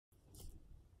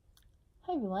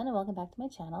Hi everyone, and welcome back to my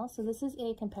channel. So this is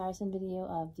a comparison video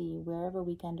of the Wearever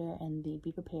Weekender and the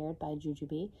Be Prepared by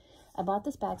Jujube. I bought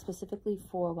this bag specifically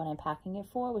for what I'm packing it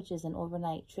for, which is an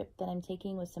overnight trip that I'm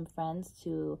taking with some friends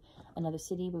to another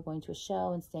city. We're going to a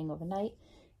show and staying overnight.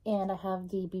 And I have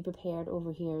the Be Prepared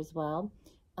over here as well,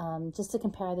 just to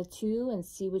compare the two and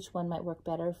see which one might work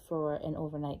better for an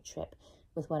overnight trip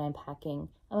with what I'm packing.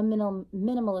 I'm a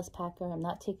minimalist packer. I'm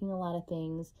not taking a lot of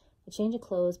things. A change of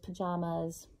clothes,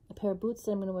 pajamas, a pair of boots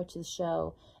that I'm going to wear to the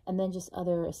show, and then just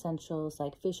other essentials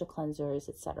like facial cleansers,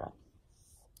 etc.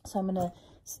 So I'm going to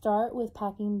start with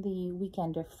packing the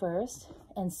Weekender first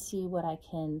and see what I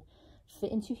can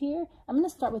fit into here. I'm going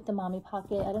to start with the Mommy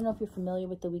Pocket. I don't know if you're familiar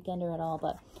with the Weekender at all,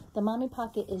 but the Mommy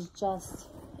Pocket is just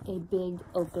a big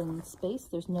open space.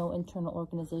 There's no internal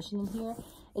organization in here.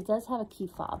 It does have a key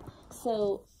fob.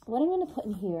 So what I'm going to put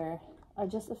in here are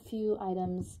just a few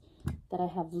items that I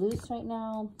have loose right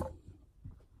now.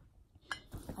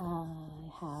 I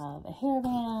have a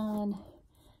hairband,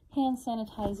 hand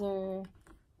sanitizer,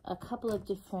 a couple of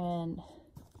different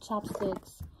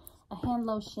chopsticks, a hand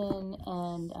lotion,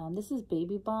 and this is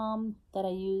baby balm that I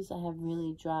use. I have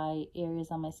really dry areas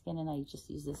on my skin and I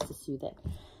just use this to soothe it.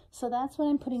 So that's what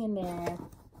I'm putting in there.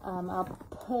 I'll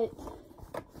put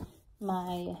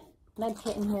my med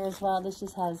kit in here as well. This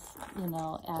just has, you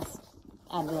know,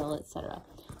 Advil, etc.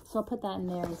 So I'll put that in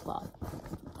there as well.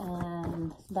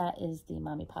 And that is the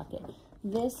Mommy Pocket.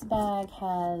 This bag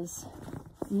has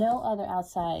no other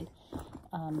outside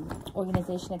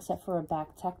organization except for a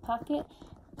back tech pocket.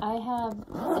 I have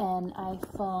an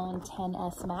iPhone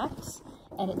XS Max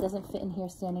and it doesn't fit in here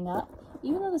standing up.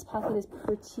 Even though this pocket is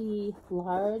pretty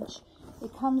large,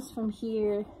 it comes from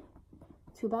here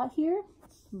to about here,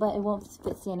 but it won't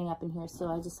fit standing up in here. So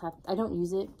I don't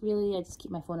use it really. I just keep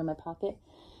my phone in my pocket.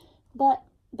 But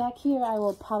back here, I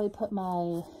will probably put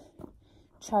my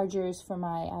chargers for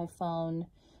my iPhone,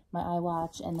 my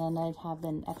iWatch, and then I'd have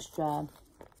an extra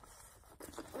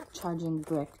charging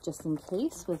brick just in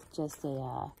case with just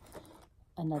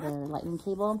another lightning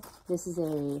cable. This is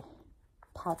a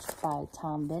pouch by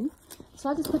Tom Bin. So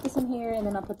I'll just put this in here and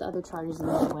then I'll put the other chargers in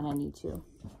there when I need to.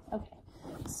 Okay,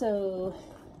 so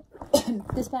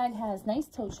this bag has nice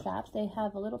tote straps. They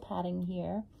have a little padding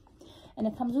here and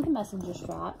it comes with a messenger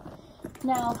strap.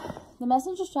 Now, the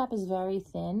messenger strap is very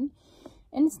thin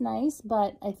and it's nice,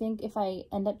 but I think if I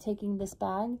end up taking this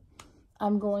bag,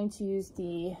 I'm going to use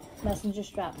the messenger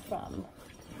strap from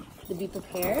the Be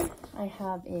Prepared. I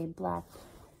have a Black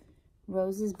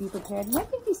Roses Be Prepared, and I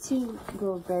think these two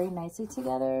go very nicely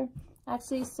together,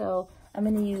 actually, so I'm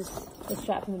going to use the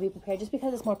strap from the Be Prepared just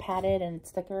because it's more padded and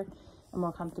it's thicker and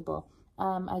more comfortable.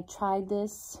 I tried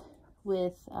this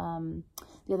with,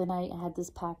 the other night I had this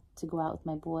pack to go out with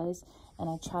my boys, and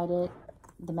I tried it,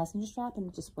 the messenger strap, and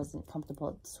it just wasn't comfortable.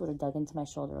 It sort of dug into my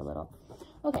shoulder a little.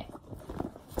 Okay,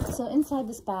 so inside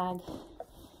this bag,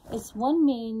 it's one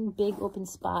main big open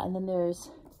spot, and then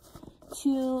there's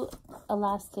two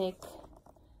elastic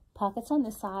pockets on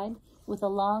this side with a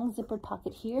long zippered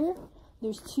pocket here.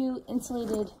 There's two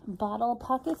insulated bottle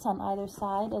pockets on either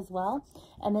side as well,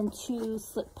 and then two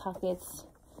slip pockets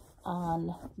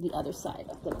on the other side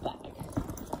of the bag.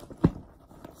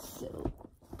 So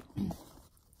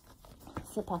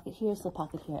slip pocket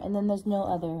here, and then there's no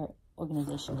other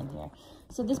organization in here.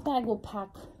 So this bag will pack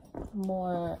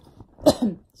more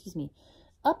excuse me,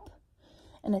 up,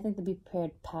 and I think the Be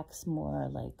Prepared packs more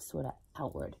like sort of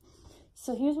outward.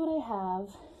 So here's what I have.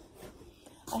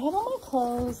 I have all my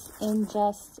clothes in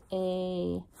just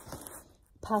a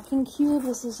packing cube.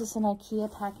 This is just an IKEA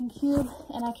packing cube,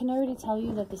 and I can already tell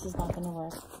you that this is not going to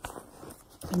work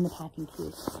in the packing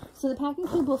cube. So the packing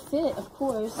cube will fit, of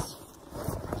course.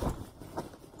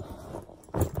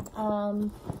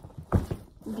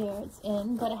 There it's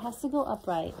in, but it has to go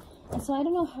upright. And so I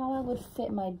don't know how I would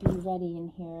fit my Be Ready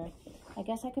in here. I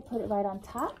guess I could put it right on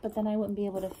top, but then I wouldn't be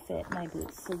able to fit my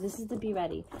boots. So this is the Be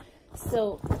Ready.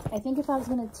 So I think if I was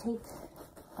going to take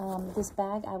this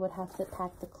bag, I would have to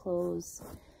pack the clothes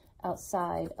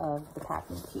outside of the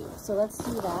packing cube. So let's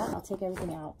do that. I'll take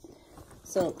everything out.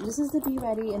 So this is the Be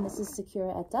Ready, and this is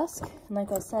Secure at Dusk. And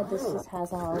like I said, this just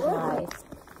has all of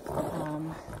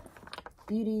my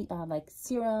beauty, like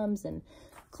serums and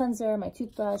cleanser, my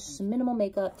toothbrush, some minimal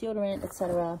makeup, deodorant,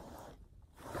 etc.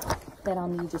 that I'll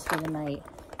need just for the night.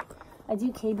 I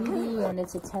do K-Beauty, and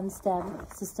it's a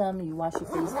 10-step system. You wash your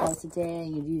face twice a day,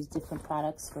 and you use different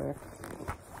products for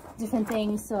different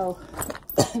things. So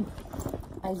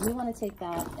I do want to take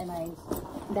that, and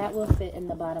that will fit in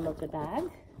the bottom of the bag.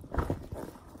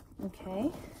 Okay.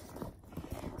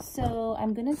 So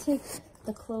I'm going to take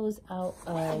the clothes out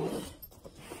of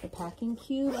the packing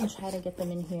cube and try to get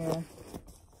them in here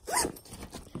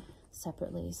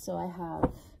separately. So I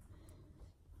have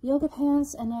yoga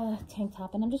pants and a tank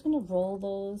top, and I'm just going to roll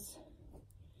those.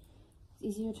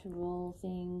 It's easier to roll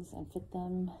things and fit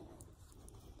them.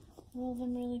 Roll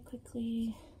them really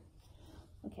quickly.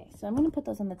 Okay, so I'm going to put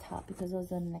those on the top because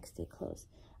those are the next day clothes.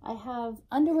 I have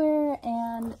underwear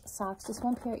and socks, just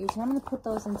one pair each, and I'm going to put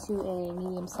those into a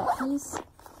medium set piece,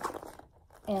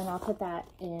 and I'll put that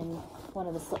in one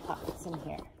of the slip pockets in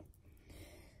here.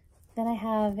 Then I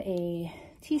have a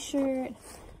t-shirt,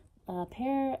 a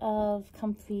pair of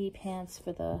comfy pants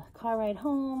for the car ride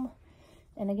home,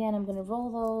 and again I'm going to roll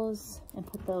those and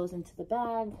put those into the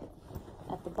bag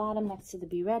at the bottom next to the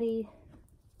Be Ready.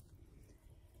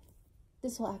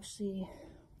 This will actually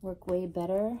work way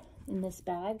better in this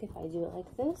bag if I do it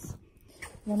like this.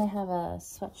 And then I have a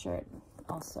sweatshirt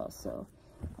also, so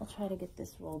I'll try to get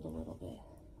this rolled a little bit.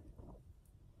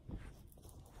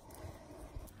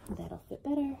 That'll fit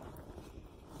better.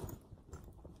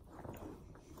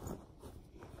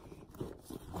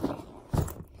 Okay.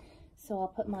 So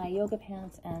I'll put my yoga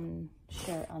pants and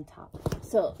shirt on top.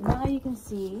 So now you can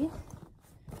see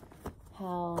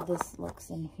how this looks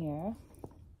in here.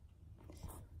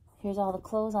 Here's all the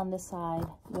clothes on this side,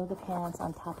 yoga pants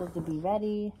on top of the Be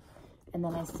Ready, and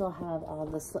then I still have all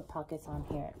the slip pockets on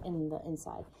here in the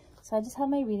inside. So I just have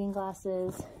my reading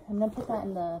glasses. I'm gonna put that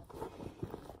in the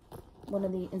one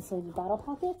of the insulated bottle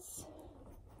pockets.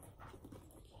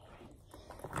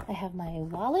 I have my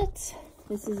wallet.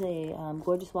 This is a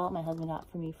gorgeous wallet my husband got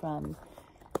for me from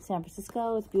San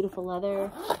Francisco. It's beautiful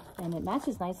leather, and it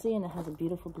matches nicely, and it has a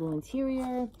beautiful blue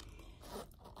interior.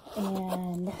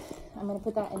 And I'm going to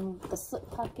put that in the slip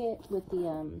pocket with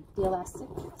the elastic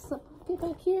slip pocket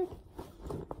back here.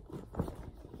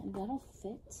 And that'll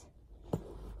fit.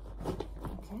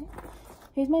 Okay.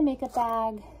 Here's my makeup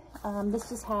bag. This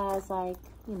just has, like,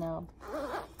 you know,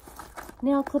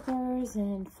 nail clippers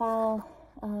and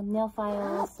nail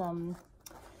files, some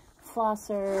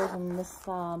flossers, and this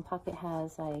pocket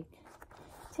has, like,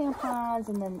 tampons,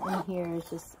 and then in here is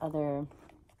just other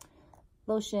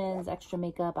lotions, extra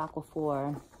makeup,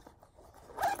 Aquaphor,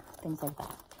 things like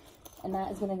that. And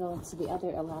that is going to go into the other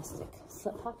elastic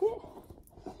slip pocket.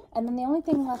 And then the only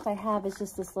thing left I have is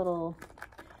just this little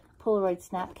Polaroid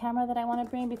snap camera that I want to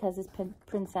bring, because this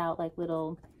prints out like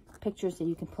little pictures that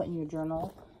you can put in your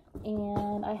journal.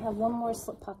 And I have one more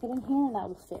slip pocket in here, and that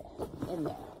will fit in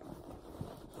there.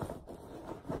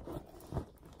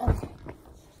 Okay,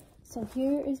 so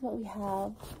here is what we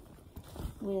have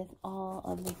with all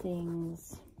of the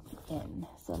things in.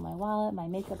 So my wallet, my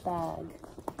makeup bag.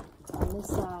 On this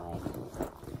side,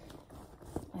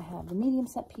 I have the medium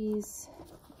set piece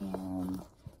and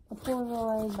the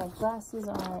Polaroid. My glasses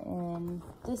are in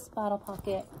this bottle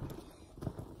pocket.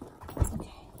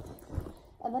 Okay.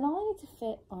 And then all I need to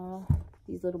fit are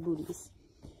these little booties.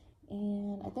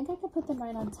 And I think I can put them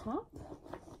right on top.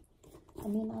 I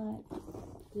may not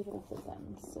be able to fit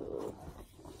them, so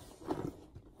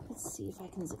let's see if I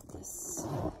can zip this.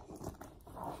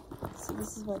 So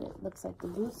this is what it looks like. The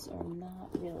boots are not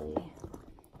really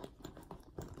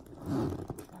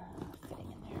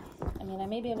fitting in there. I mean, I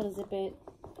may be able to zip it.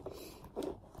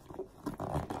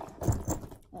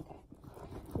 Okay.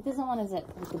 It doesn't want to zip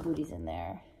with the booties in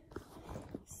there.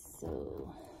 So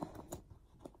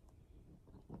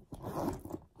I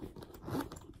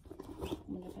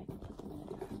wonder if I can put them in a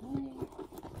different way.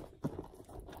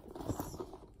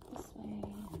 This way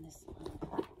and this one.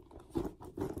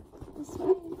 This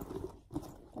way.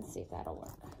 Let's see if that'll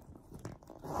work.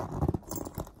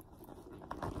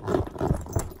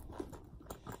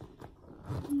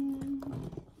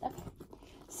 Okay.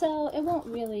 So it won't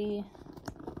really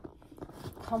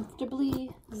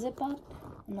comfortably zip up.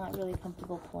 I'm not really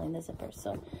comfortable pulling the zipper.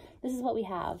 So this is what we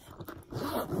have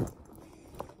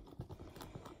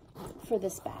for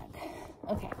this bag.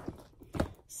 Okay.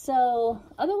 So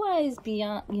otherwise,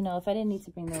 beyond, you know, if I didn't need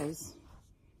to bring those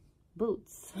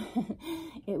boots,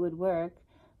 it would work.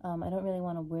 I don't really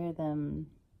want to wear them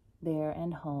there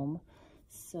and home,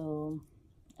 so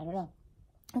I don't know.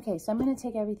 Okay, so I'm going to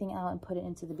take everything out and put it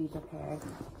into the Be Prepared.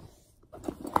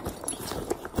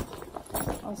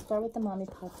 I'll start with the mommy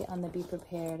pocket on the Be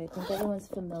Prepared. I think everyone's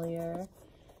familiar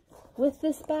with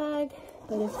this bag,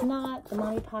 but if not, the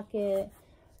mommy pocket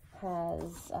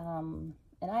has an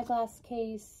eyeglass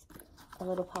case, a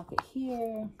little pocket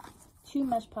here, 2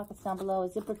 mesh pockets down below, a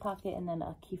zipper pocket, and then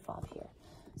a key fob here.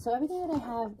 So everything that I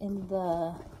have in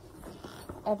the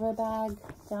Ever bag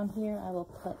down here, I will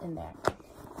put in there.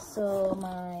 So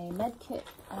my med kit,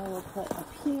 I will put up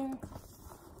here.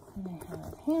 And I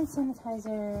have hand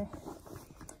sanitizer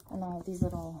and all of these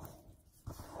little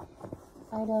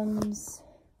items.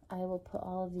 I will put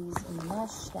all of these in the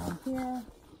mesh down here.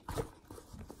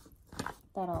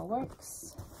 That all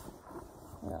works.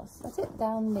 What else? That's it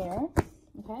down there.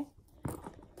 Okay.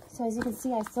 So as you can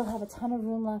see, I still have a ton of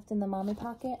room left in the mommy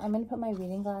pocket. I'm going to put my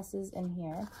reading glasses in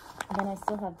here. And then I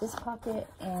still have this pocket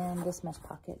and this mesh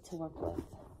pocket to work with.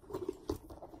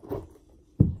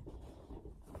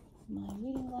 My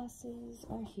reading glasses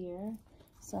are here.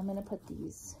 So I'm going to put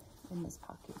these in this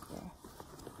pocket here.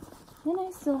 Then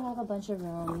I still have a bunch of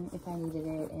room if I needed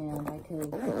it, and I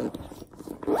could,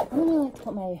 I don't really like to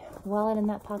put my wallet in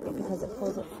that pocket because it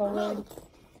pulls it forward.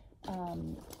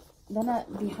 Then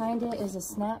behind it is a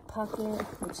snap pocket,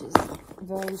 which is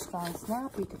very strong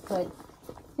snap. You could put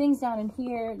things down in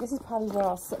here. This is probably where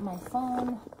I'll slip my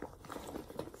phone.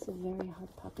 It's a very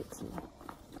hard pocket to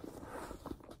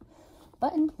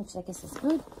button, which I guess is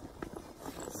good.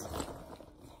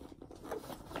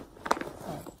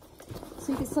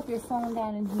 So you can slip your phone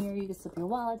down in here, you can slip your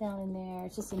wallet down in there.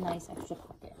 It's just a nice extra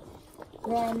pocket.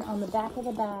 Then on the back of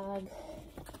the bag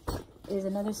is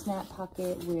another snap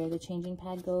pocket where the changing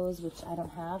pad goes, which I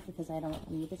don't have because I don't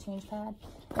need the change pad.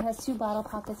 It has two bottle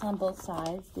pockets on both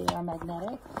sides. They are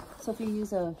magnetic. So if you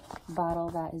use a bottle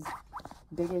that is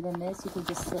bigger than this, you can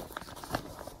just slip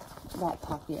that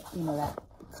pocket, you know, that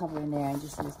cover in there and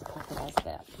just use the pocket as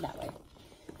that way.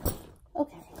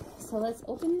 Okay, so let's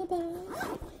open the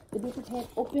bag. The Be Prepared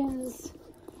opens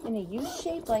in a U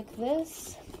shape like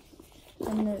this.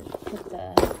 I'm going to put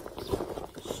the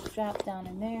strap down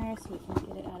in there so we can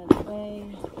get it out of the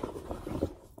way.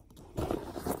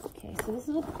 Okay, so this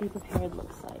is what the Be Prepared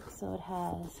looks like. So it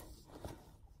has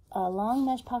a long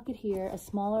mesh pocket here, a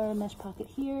smaller mesh pocket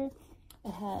here.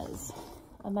 It has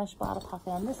a mesh bottle pocket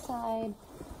on this side,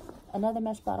 another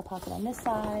mesh bottle pocket on this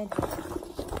side.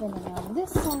 Then around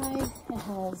this side, it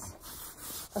has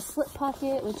a slip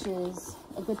pocket, which is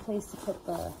a good place to put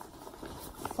the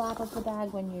flap of the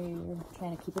bag when you're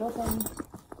trying to keep it open.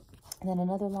 And then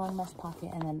another long mesh pocket,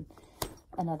 and then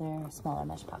another smaller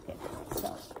mesh pocket.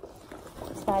 So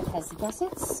this bag has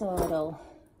gussets, so it'll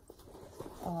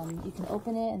you can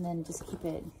open it and then just keep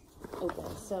it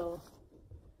open. So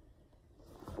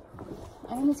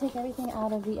I'm going to take everything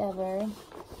out of the Ever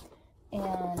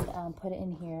and put it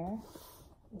in here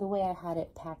the way I had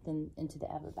it packed into the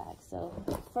Ever bag. So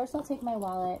first I'll take my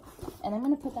wallet, and I'm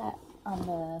going to put that on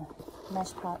the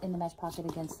mesh pocket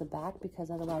against the back,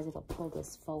 because otherwise it'll pull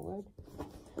this forward.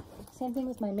 Same thing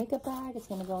with my makeup bag. It's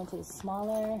going to go into the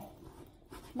smaller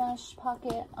mesh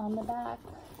pocket on the back.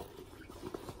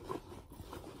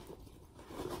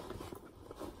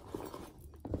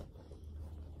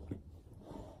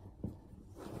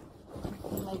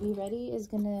 Okay, my Be Ready is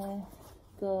going to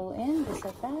go in just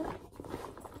like that.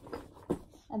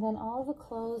 And then all the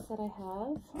clothes that I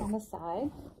have on the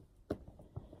side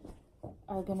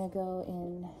are gonna go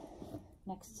in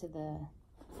next to the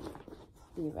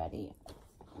Be Ready.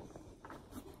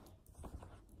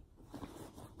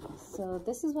 So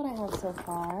this is what I have so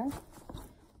far.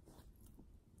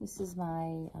 This is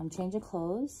my change of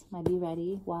clothes, my Be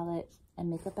Ready, wallet, and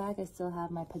makeup bag. I still have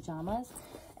my pajamas,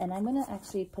 and I'm gonna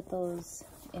actually put those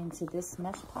into this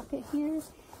mesh pocket here,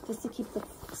 just to keep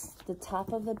the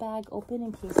top of the bag open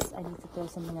in case I need to throw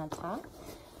something on top.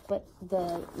 But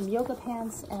the yoga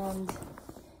pants and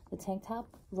the tank top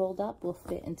rolled up will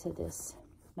fit into this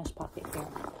mesh pocket here.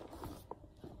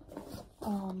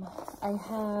 I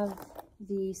have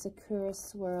the Sakura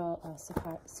Swirl,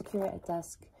 Sakura at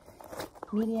Dusk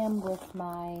medium with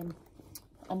my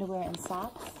underwear and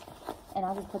socks, and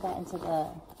I'll just put that into the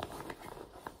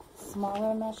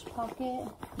smaller mesh pocket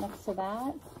next to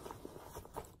that.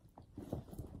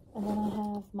 And then I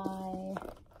have my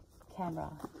camera,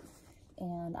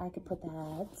 and I could put that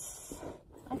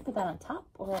on top,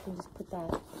 or I can just put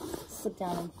that slip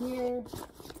down in here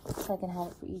so I can have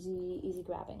it for easy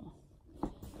grabbing.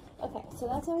 Okay, so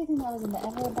that's everything that was in the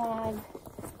Ever bag.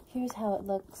 Here's how it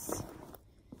looks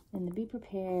in the Be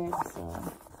Prepared.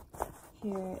 So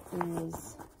here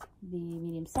is the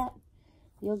medium set,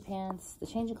 the yoga pants, the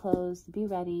change of clothes, the Be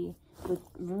Ready with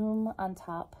room on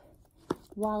top,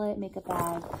 wallet, makeup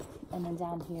bag, and then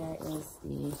down here is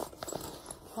the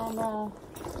camera.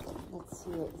 Let's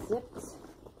see it zipped.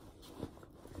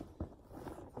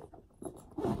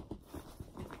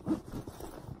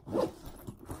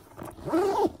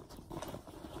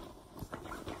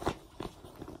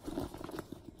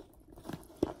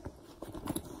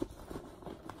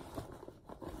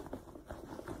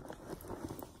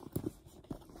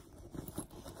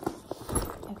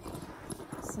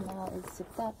 It's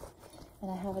zipped up, and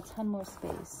I have a ton more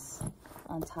space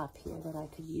on top here that I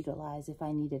could utilize if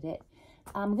I needed it.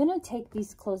 I'm gonna take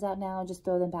these clothes out now and just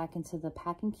throw them back into the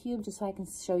packing cube just so I can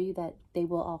show you that they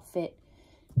will all fit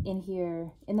in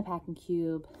here in the packing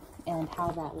cube and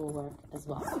how that will work as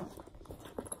well.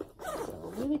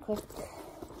 So really quick.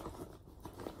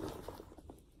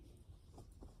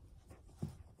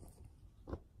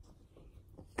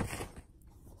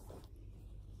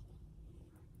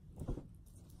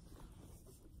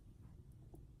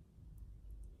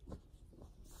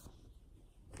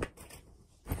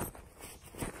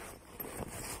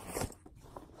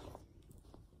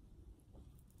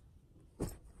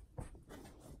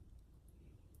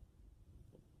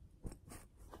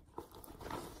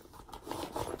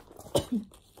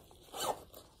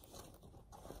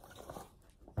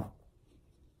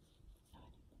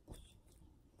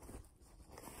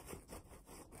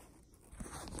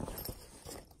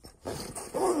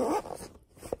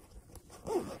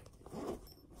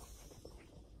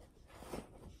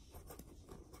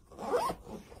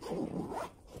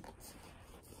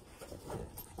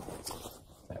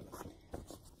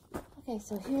 Okay,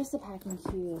 so here's the packing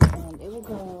cube, and it will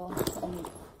go and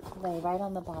lay right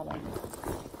on the bottom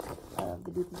of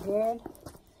the Be Prepared.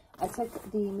 I took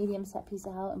the medium set piece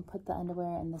out and put the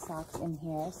underwear and the socks in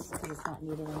here because it's not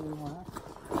needed anymore.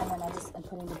 And then I'm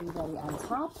putting the Be Ready on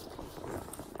top.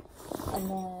 And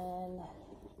then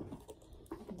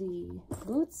the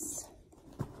boots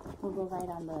will go right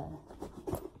on the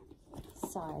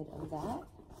side of that.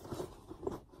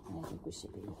 And I think we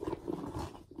should be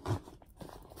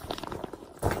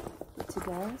to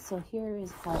go. So here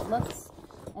is how it looks,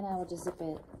 and I will just zip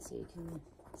it so you can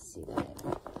see that it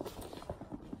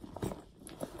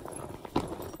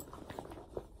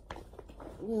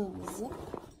will zip.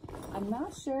 I'm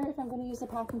not sure if I'm going to use a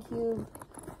packing cube.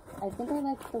 I think I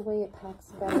like the way it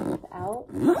packs better without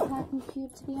a packing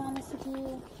cube, to be honest with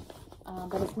you.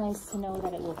 But it's nice to know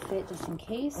that it will fit just in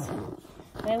case.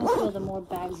 I always feel the more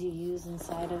bags you use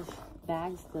inside of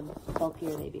bags, the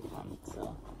bulkier they become.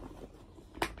 So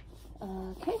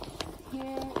okay,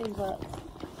 here is what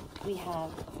we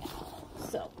have now.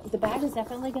 So the bag is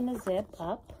definitely going to zip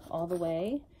up all the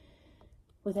way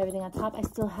with everything on top. I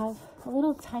still have a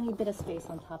little tiny bit of space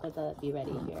on top of the Be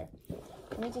Ready here.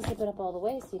 Let me just zip it up all the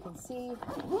way so you can see.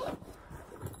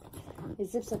 It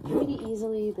zips up pretty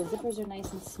easily. The zippers are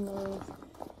nice and smooth.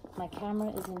 My camera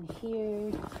is in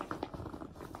here.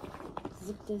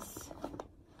 Zip this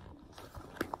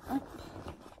up.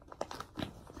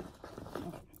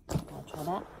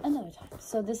 That another time.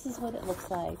 So this is what it looks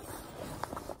like,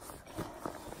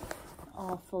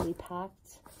 all fully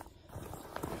packed.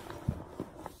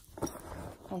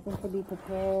 I think the Be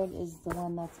Prepared is the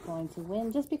one that's going to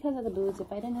win just because of the boots.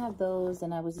 If I didn't have those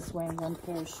and I was just wearing one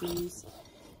pair of shoes,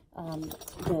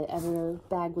 the other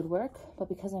bag would work. But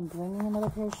because I'm bringing another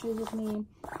pair of shoes with me,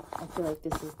 I feel like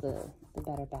this is the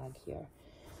better bag here.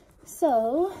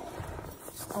 So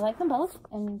I like them both,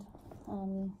 and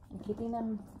I'm keeping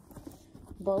them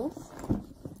both.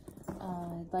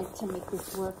 I'd like to make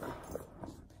this work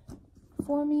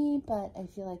for me, but I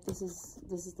feel like this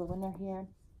is the winner here.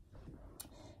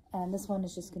 And this one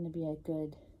is just going to be a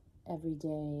good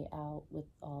everyday out with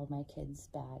all my kids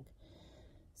bag.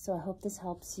 So I hope this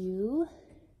helps you,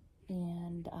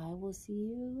 and I will see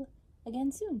you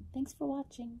again soon. Thanks for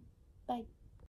watching. Bye.